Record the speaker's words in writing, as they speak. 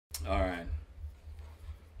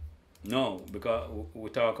No, because we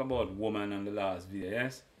talk about woman on the last video,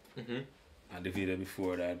 yes? Mm-hmm. And the video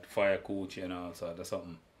before that, fire coach and all sort of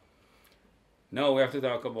something. Now we have to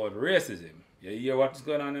talk about racism. You hear what's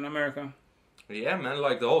going on in America? Yeah, man,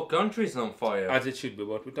 like the whole country's on fire. As it should be,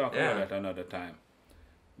 but we talk about that another time.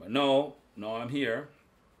 But no, I'm here.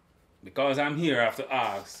 Because I'm here, I have to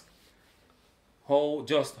ask, how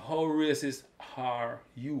racist are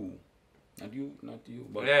you? Not you,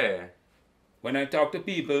 but Yeah. when I talk to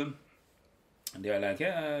people, they're like,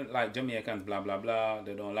 yeah, like Jamaicans, blah, blah, blah.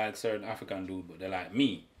 They don't like certain African dudes, but they like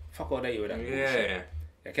me. Fuck out of here with that bullshit. Yeah.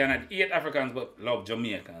 You cannot hate Africans, but love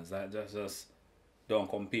Jamaicans. That just don't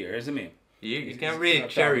compare, isn't it? You can't really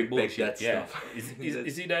cherry pick that yeah. stuff.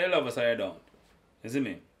 It's either you love us or you don't. Isn't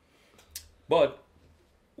it? But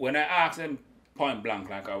when I ask them point blank,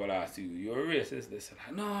 like I will ask you, you're a racist? They say,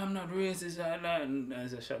 no, I'm not racist. And I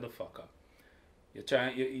say, shut the fuck up.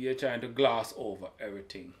 You're trying to gloss over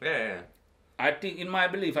everything. Yeah. I think, in my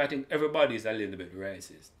belief, I think everybody is a little bit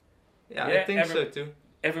racist. Yeah, I think so too.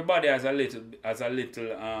 Everybody has a little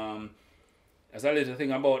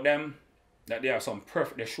thing about them that they have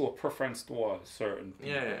they show preference towards certain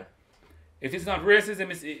people. Yeah. If it's not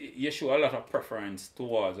racism, you show a lot of preference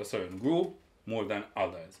towards a certain group more than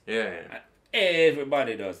others. Yeah. And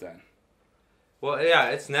everybody does that. Well, yeah,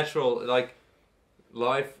 it's natural. Like,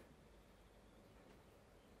 life.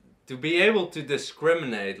 To be able to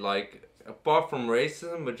discriminate, like, apart from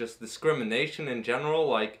racism, but just discrimination in general,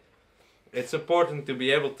 like, it's important to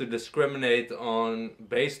be able to discriminate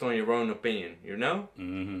based on your own opinion, you know?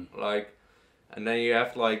 Mm-hmm. Like, and then you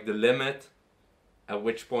have, like, the limit at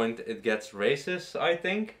which point it gets racist, I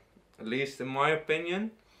think. At least in my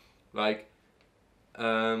opinion. Like,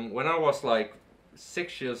 when I was, like,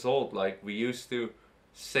 6 years old, like, we used to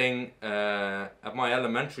sing at my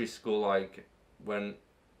elementary school, like, when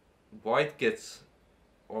white kids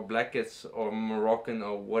or black kids or Moroccan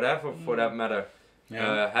or whatever for that matter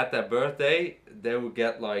had their birthday, they would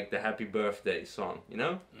get like the happy birthday song, you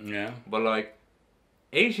know? Yeah. But like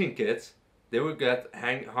Asian kids, they would get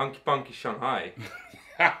Hanky Panky Shanghai.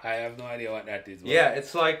 I have no idea what that is. Yeah,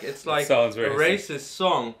 it's like a racist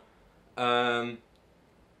song that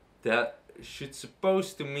should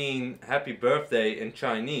supposed to mean happy birthday in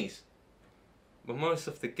Chinese. But most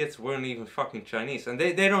of the kids weren't even fucking Chinese, and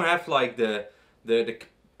they don't have like the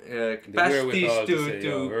capacities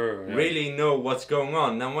to really know what's going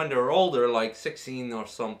on. Now when they're older, like 16 or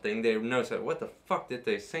something, they know, so what the fuck did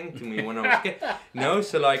they sing to me when I was a kid? No,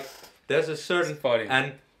 so like there's a certain,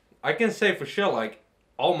 and I can say for sure, like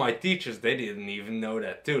all my teachers, they didn't even know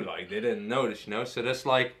that too. Like they didn't notice, you know. So there's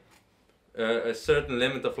like a certain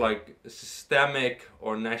limit of like systemic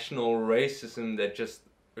or national racism that just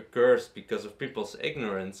occurs because of people's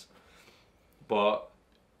ignorance. But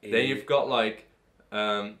then you've got like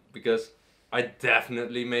because I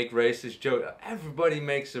definitely make racist jokes. Everybody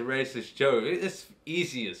makes a racist joke. It's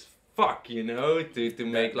easy as fuck, you know, to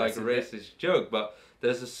make like a racist joke. But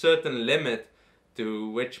there's a certain limit to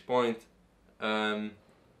which point,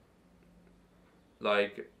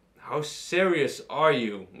 like, how serious are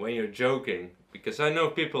you when you're joking? Because I know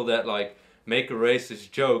people that like make a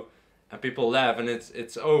racist joke and people laugh and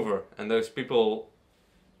it's over, and those people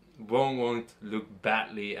won't look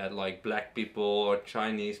badly at like black people or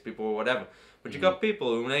Chinese people or whatever. But you got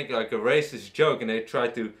people who make like a racist joke and they try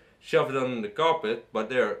to shove it under the carpet, but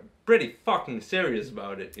they're pretty fucking serious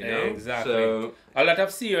about it, you know? Exactly. So a lot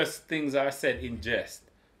of serious things are said in jest.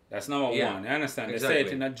 That's number one. You understand? Exactly. They say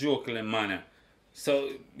it in a joking manner. So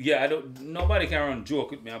yeah, nobody can run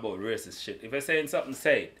joke with me about racist shit. If I saying something,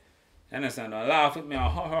 say it. You understand? Don't laugh with me. Ha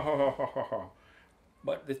ha ha ha ha ha.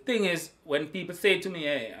 But the thing is, when people say to me,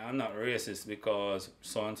 hey, I'm not racist because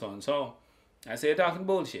so and so and so, I say, you're talking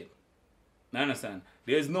bullshit. You understand?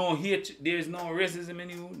 There's no hate, there's no racism in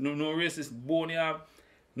you, no racist bone you have.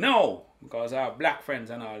 No, because I have black friends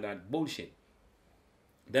and all that bullshit.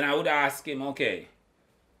 Then I would ask him, okay,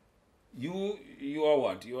 you are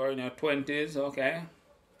what? You are in your 20s, okay?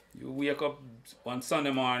 You wake up one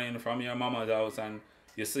Sunday morning from your mama's house and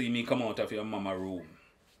you see me come out of your mama's room.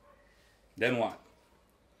 Then what?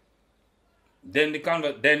 Then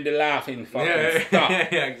the laughing fucking stop.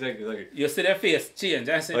 Yeah, exactly. You see their face change.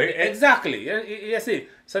 I say, exactly. You see.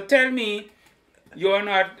 So tell me, you're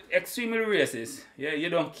not extremely racist. Yeah,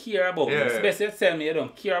 you don't care about me. Especially tell me you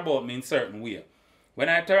don't care about me in certain way. When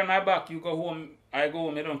I turn my back, you go home. I go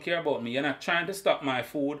home. You don't care about me. You're not trying to stop my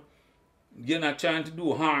food. You're not trying to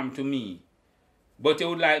do harm to me. But you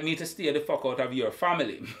would like me to stay the fuck out of your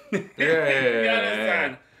family. You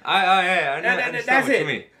understand? I understand what you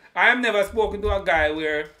mean. I have never spoken to a guy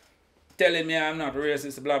where telling me I'm not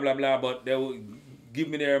racist, blah, blah, blah, but they will give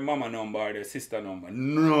me their mama number or their sister number.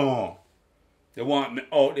 No. They want me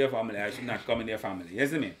out their family. I should not come in their family. You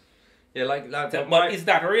see me? Yeah, but is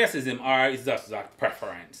that racism or is that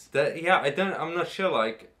preference? I'm not sure.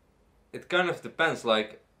 Like, it kind of depends.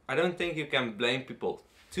 Like, I don't think you can blame people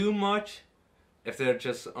too much if they're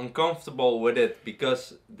just uncomfortable with it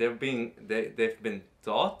because they've been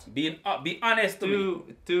taught. Be honest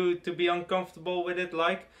to be uncomfortable with it.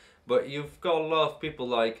 Like, but you've got a lot of people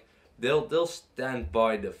like they'll stand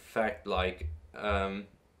by the fact like that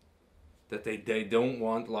they don't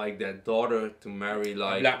want like their daughter to marry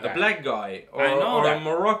like a black guy or a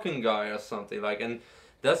Moroccan guy or something like, and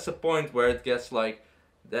that's the point where it gets like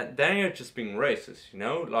that. Then you're just being racist, you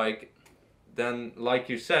know, like. Then, like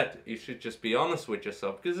you said, you should just be honest with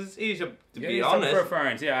yourself because it's easier to be honest.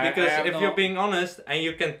 Preference. Yeah, because if you're being honest and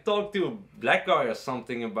you can talk to a black guy or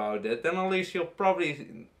something about it, then at least you'll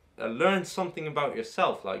probably learn something about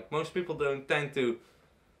yourself. Like most people don't tend to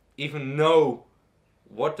even know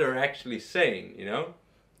what they're actually saying, you know.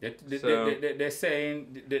 They're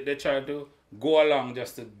saying they try to go along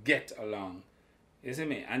just to get along. You see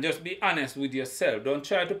me? And just be honest with yourself. Don't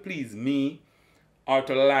try to please me. Or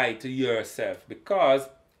to lie to yourself, because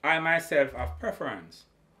I myself have preference.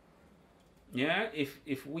 Yeah,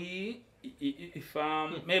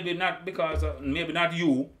 maybe not because maybe not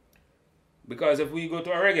you, because if we go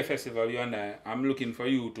to a reggae festival, you and I'm looking for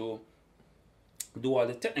you to do all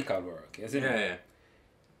the technical work, isn't it? Yeah.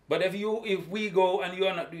 But if we go and you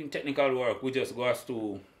are not doing technical work, we just go as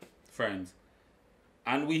two friends,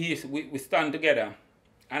 and we stand together,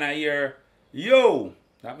 and I hear yo,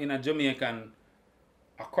 that means a Jamaican.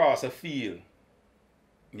 Across a field.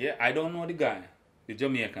 Yeah, I don't know the guy, the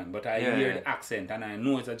Jamaican, but I hear the accent and I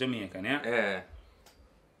know it's a Jamaican, Yeah.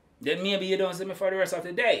 Then maybe you don't see me for the rest of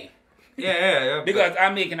the day. Yeah. Because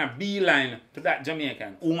I'm making a beeline to that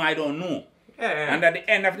Jamaican whom I don't know. Yeah. And at the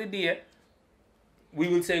end of the day, we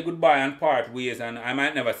will say goodbye and part ways and I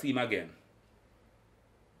might never see him again.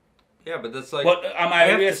 Yeah, but that's like. But am I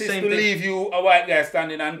racist to leave you a white guy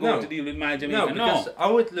standing and go to deal with my Jamaican? No,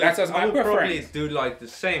 because I would probably do like the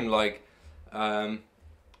same. Like I'm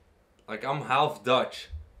half Dutch,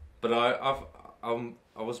 but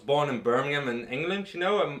I was born in Birmingham in England. You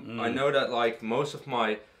know, I know that like most of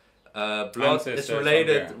my blood is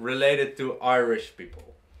related to Irish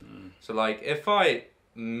people. So like if I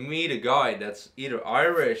meet a guy that's either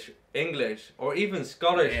Irish, English, or even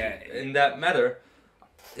Scottish in that matter.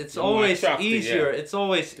 It's always easier. It's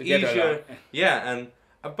always easier. Yeah, and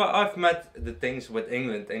but I've met the things with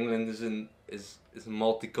England. England is a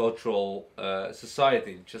multicultural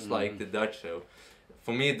society, just like the Dutch. So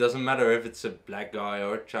for me, it doesn't matter if it's a black guy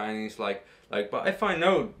or Chinese. Like, but if I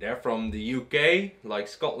know they're from the UK, like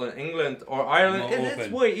Scotland, England, or Ireland,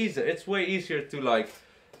 it's way easier. It's way easier to like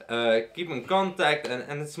keep in contact,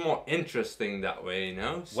 and it's more interesting that way, you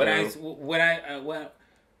know. So,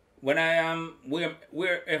 when I am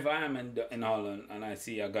wherever I am in Holland and I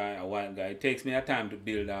see a white guy, it takes me a time to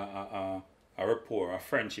build a rapport, a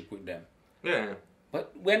friendship with them. Yeah.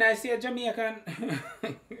 But when I see a Jamaican,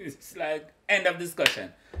 it's like end of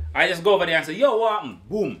discussion. I just go over there and say, yo, what happened?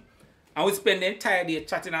 Boom. And we spend the entire day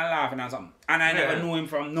chatting and laughing and something. And I never knew him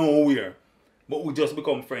from nowhere. But we just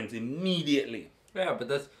become friends immediately. Yeah, but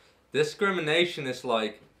that's discrimination is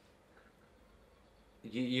like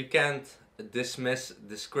you can't dismiss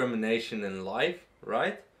discrimination in life,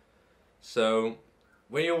 right? So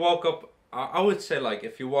when you walk up, I would say like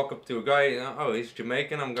if you walk up to a guy, oh, he's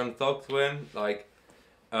Jamaican, I'm gonna talk to him, like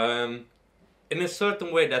in a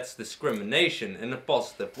certain way that's discrimination in a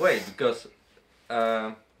positive way, because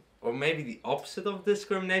or maybe the opposite of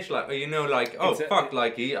discrimination, like, you know, like, oh fuck,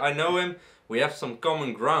 like I know him, we have some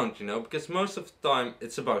common ground, you know, because most of the time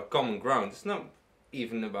it's about common ground. It's not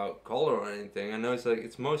even about color or anything. I know it's like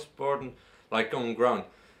it's most important like common ground,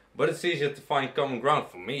 but it's easier to find common ground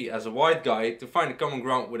for me as a white guy to find a common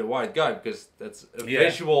ground with a white guy, because that's a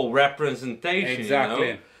visual representation, exactly.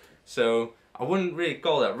 You know? So I wouldn't really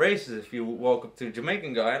call that racist if you walk up to a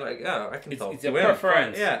Jamaican guy like, yeah, I can talk to him. It's a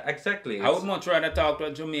preference. Yeah, exactly. I would much rather talk to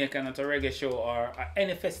a Jamaican at a reggae show or at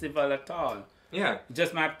any festival at all. Yeah,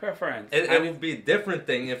 just my preference. It would be a different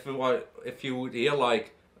thing if you would hear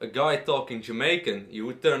like a guy talking Jamaican, you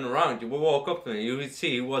would turn around, you would walk up to him, you would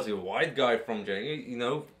see he was a white guy from Jamaica, you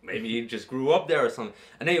know, maybe he just grew up there or something,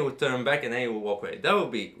 and then you would turn back and then you would walk away. That would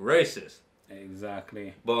be racist.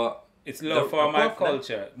 Exactly. But it's love for my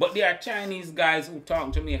culture. But there are Chinese guys who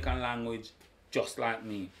talk Jamaican language just like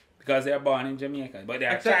me, because they are born in Jamaica. But they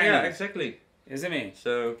are Chinese. Yeah, exactly. Isn't it?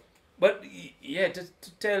 So. But yeah, to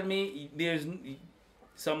tell me, there's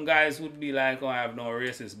some guys would be like, oh, I have no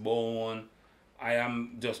racist bone. I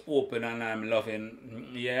am just open and I'm loving.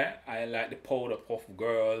 Yeah, I like the powder puff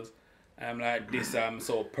girls. I'm like this. I'm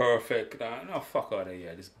so perfect. No, fuck out of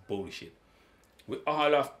here. This bullshit. We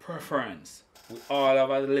all have preference. We all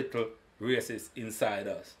have a little racist inside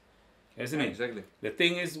us. You see me? Exactly. The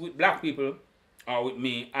thing is with black people or with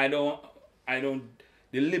me, I don't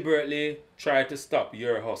deliberately try to stop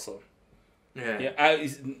your hustle. Yeah.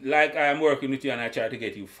 It's like I'm working with you and I try to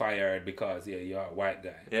get you fired because you're a white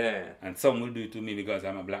guy. Yeah. And some will do it to me because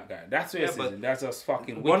I'm a black guy. That's racism. That's just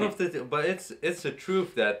fucking one wicked. of the but it's the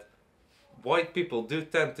truth that white people do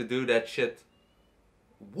tend to do that shit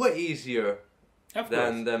way easier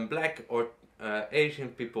than black or Asian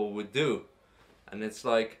people would do, and it's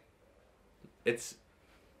like like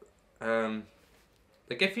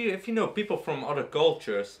if you know people from other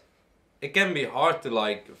cultures, it can be hard to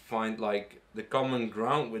like find like the common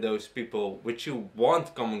ground with those people which you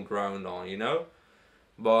want common ground on, you know,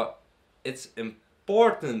 but it's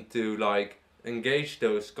important to like engage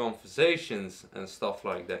those conversations and stuff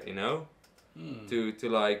like that, you know. To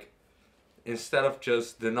like, instead of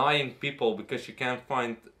just denying people because you can't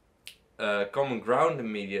find common ground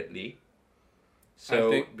immediately,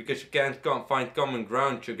 so because you can't find common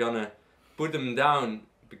ground, you're gonna put them down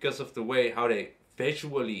because of the way how they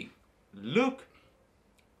visually look,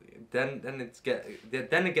 then it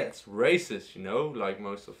gets racist, you know, like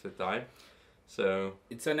most of the time. So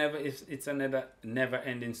it's a never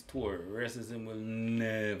ending story. Racism will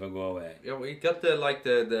never go away. Yeah, we got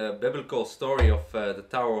the biblical story of the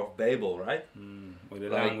Tower of Babel, right? With the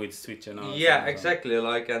language switch and all. Yeah, exactly.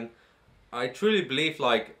 Like, and I truly believe,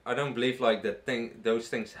 like, I don't believe like those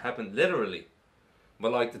things happened literally,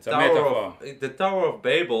 but like the Tower of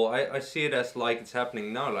Babel, I see it as like it's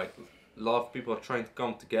happening now. Like a lot of people are trying to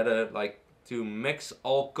come together, like to mix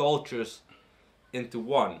all cultures into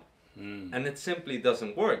one. And it simply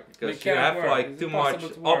doesn't work because you have like too much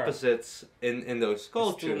opposites in those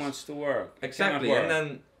cultures. It's too much to work. Exactly, and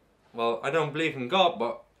then, well, I don't believe in God,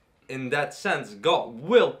 but in that sense, God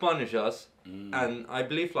will punish us. And I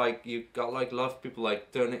believe like you got like a lot of people like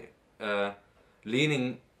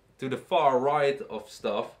leaning to the far right of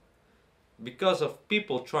stuff because of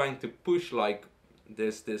people trying to push like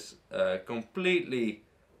this completely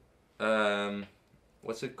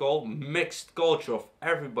what's it called? Mixed culture of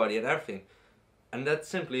everybody and everything. And that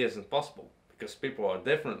simply isn't possible because people are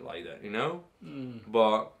different like that, you know?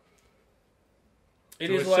 But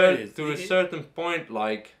to a certain point,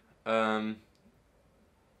 like, try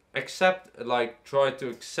to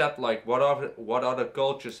accept like what other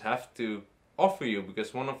cultures have to offer you,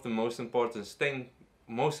 because one of the most important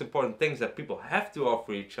things that people have to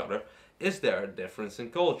offer each other is their difference in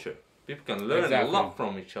culture. People can learn a lot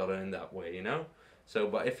from each other in that way, you know? So,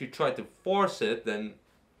 but if you try to force it, then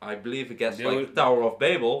I believe it gets like the Tower of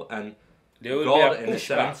Babel, and God, in a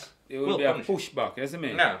sense, there will be a pushback, isn't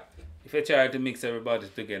it? Yeah. If you try to mix everybody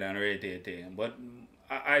together and radiate it. But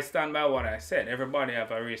I stand by what I said. Everybody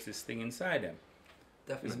have a racist thing inside them.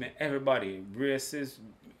 Definitely. Everybody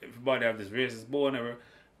have this racist bone.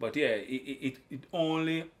 But yeah, it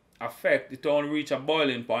only reach a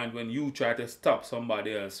boiling point when you try to stop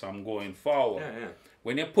somebody else from going forward. Yeah.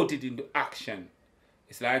 When you put it into action,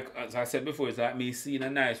 it's like, as I said before, it's like me seeing a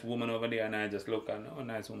nice woman over there and I just look at a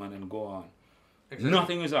nice woman and go on. Exactly.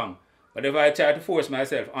 Nothing is wrong. But if I try to force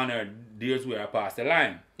myself on her, there's where I pass the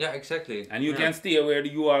line. Yeah, exactly. And you can stay where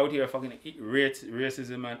you are out here fucking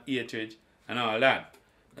racism and hatred and all that.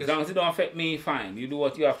 As long as it don't affect me, fine. You do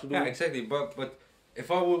what you have to do. Yeah, exactly. But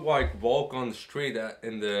if I would like walk on the street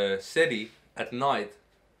in the city at night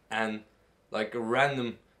and like a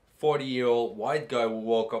random 40-year-old white guy will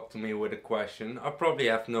walk up to me with a question, I probably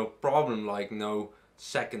have no problem, like no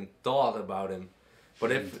second thought about him.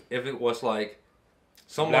 But if it was like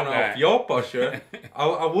someone of your posture,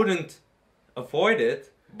 I wouldn't avoid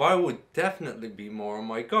it, but I would definitely be more on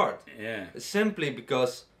my guard. Yeah. Simply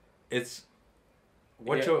because it's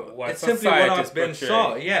what simply what I've been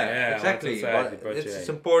saw. Yeah, exactly. But it's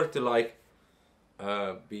important to like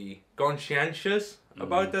be conscientious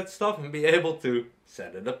about that stuff and be able to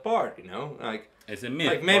set it apart, you know, like it's a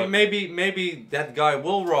myth. Like maybe that guy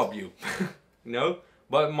will rob you, you know,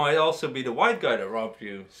 but it might also be the white guy that robbed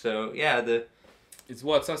you. So yeah, it's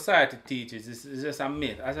what society teaches. It's just a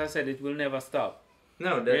myth. As I said, it will never stop.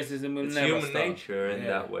 No, racism will never stop. It's human nature in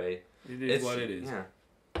that way. It is what it is. Yeah,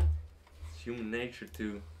 it's human nature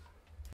to